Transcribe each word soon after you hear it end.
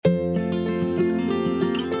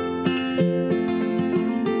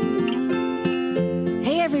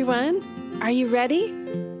Are you ready?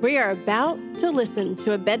 We are about to listen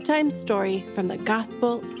to a bedtime story from the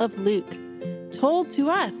Gospel of Luke, told to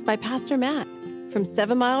us by Pastor Matt from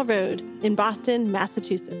 7 Mile Road in Boston,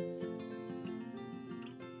 Massachusetts.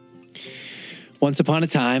 Once upon a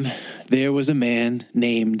time, there was a man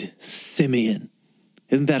named Simeon.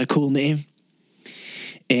 Isn't that a cool name?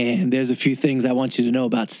 And there's a few things I want you to know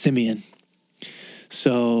about Simeon.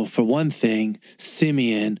 So, for one thing,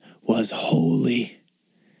 Simeon was holy.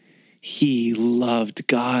 He loved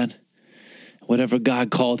God. Whatever God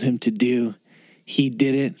called him to do, he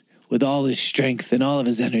did it with all his strength and all of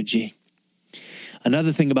his energy.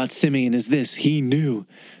 Another thing about Simeon is this: he knew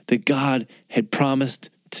that God had promised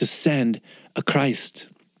to send a Christ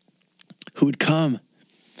who would come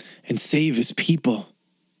and save his people.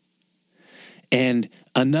 And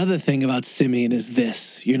another thing about Simeon is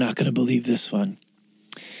this: you're not going to believe this one.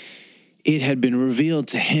 It had been revealed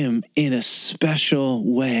to him in a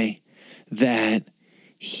special way that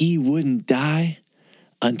he wouldn't die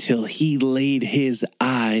until he laid his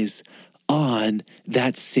eyes on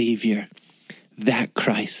that Savior, that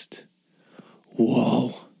Christ.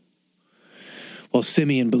 Whoa. Well,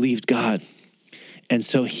 Simeon believed God, and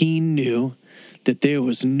so he knew that there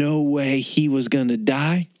was no way he was going to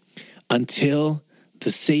die until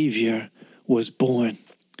the Savior was born.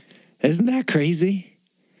 Isn't that crazy?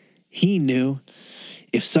 He knew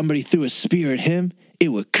if somebody threw a spear at him, it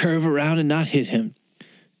would curve around and not hit him,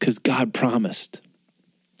 because God promised.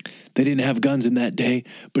 They didn't have guns in that day,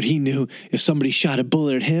 but he knew if somebody shot a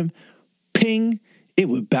bullet at him, ping, it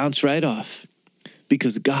would bounce right off,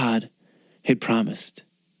 because God had promised.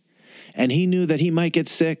 And he knew that he might get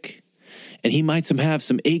sick, and he might have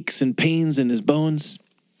some aches and pains in his bones,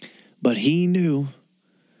 but he knew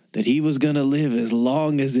that he was going to live as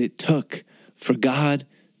long as it took for God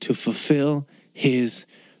to fulfill his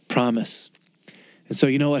promise. And so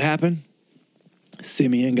you know what happened?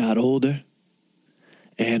 Simeon got older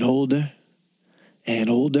and older and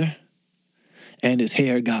older, and his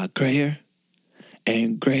hair got grayer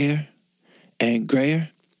and grayer and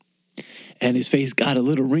grayer, and his face got a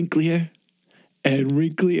little wrinklier and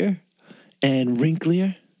wrinklier and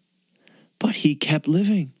wrinklier, but he kept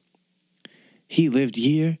living. He lived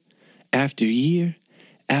year after year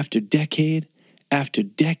after decade after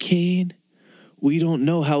decade. We don't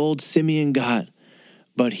know how old Simeon got,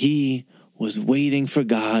 but he was waiting for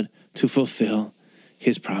God to fulfill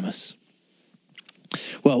his promise.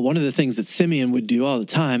 Well, one of the things that Simeon would do all the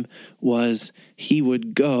time was he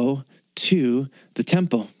would go to the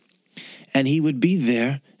temple, and he would be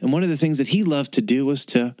there. And one of the things that he loved to do was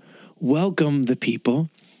to welcome the people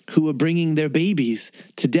who were bringing their babies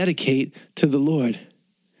to dedicate to the Lord.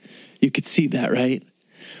 You could see that, right?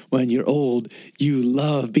 When you're old, you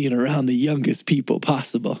love being around the youngest people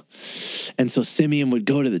possible. And so Simeon would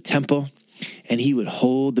go to the temple, and he would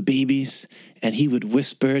hold the babies, and he would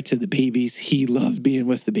whisper to the babies. He loved being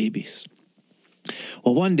with the babies.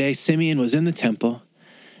 Well, one day, Simeon was in the temple,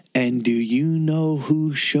 and do you know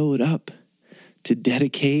who showed up to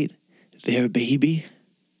dedicate their baby?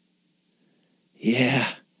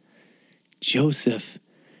 Yeah, Joseph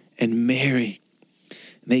and Mary.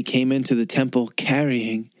 They came into the temple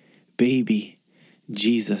carrying baby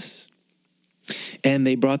Jesus. And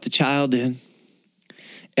they brought the child in,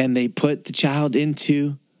 and they put the child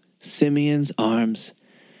into Simeon's arms,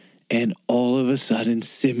 and all of a sudden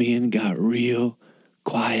Simeon got real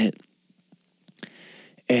quiet,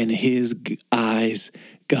 and his eyes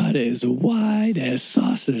got as wide as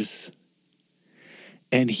saucers.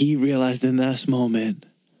 And he realized in this moment,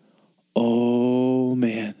 oh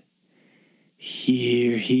man,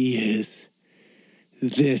 here he is.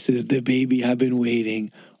 This is the baby I've been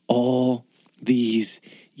waiting all these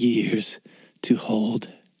years to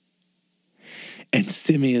hold. And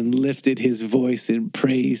Simeon lifted his voice in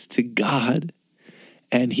praise to God,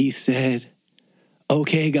 and he said,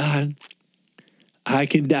 okay, God, I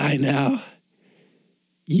can die now.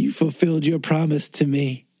 You fulfilled your promise to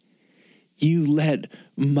me. You let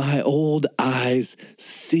my old eyes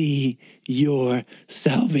see your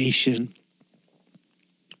salvation.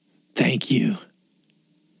 Thank you.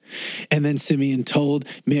 And then Simeon told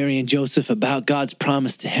Mary and Joseph about God's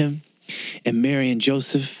promise to him. And Mary and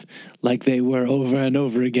Joseph, like they were over and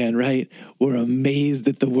over again, right, were amazed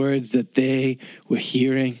at the words that they were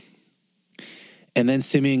hearing. And then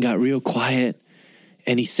Simeon got real quiet,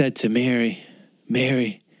 and he said to Mary,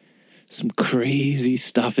 Mary, some crazy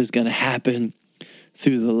stuff is going to happen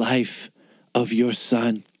through the life of your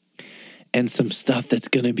son, and some stuff that's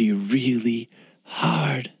going to be really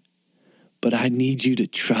hard. But I need you to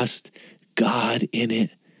trust God in it.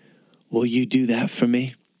 Will you do that for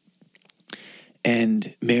me?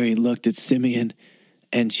 And Mary looked at Simeon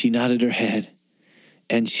and she nodded her head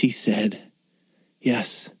and she said,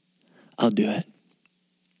 yes, I'll do it.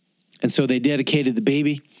 And so they dedicated the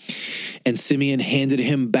baby, and Simeon handed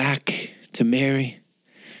him back to Mary,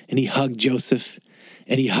 and he hugged Joseph,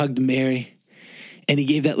 and he hugged Mary, and he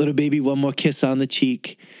gave that little baby one more kiss on the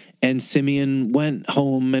cheek, and Simeon went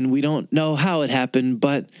home, and we don't know how it happened,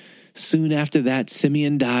 but soon after that,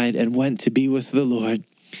 Simeon died and went to be with the Lord.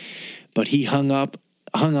 But he hung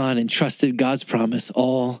on and trusted God's promise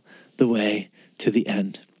all the way to the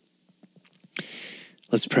end.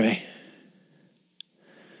 Let's pray.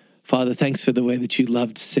 Father, thanks for the way that you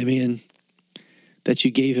loved Simeon, that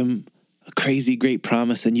you gave him a crazy great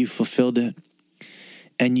promise and you fulfilled it,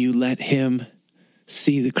 and you let him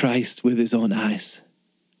see the Christ with his own eyes.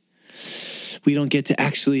 We don't get to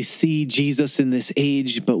actually see Jesus in this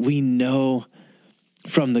age, but we know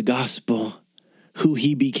from the gospel who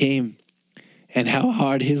he became and how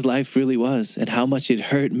hard his life really was and how much it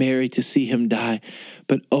hurt Mary to see him die.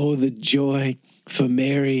 But oh, the joy for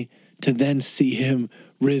Mary to then see him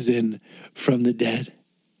risen from the dead.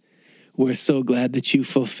 We're so glad that you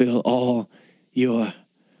fulfill all your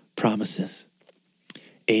promises.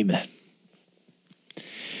 Amen.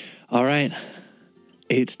 All right,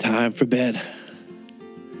 it's time for bed.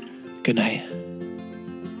 Good night.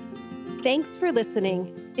 Thanks for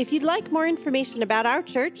listening. If you'd like more information about our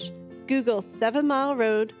church, Google 7 Mile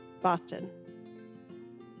Road, Boston.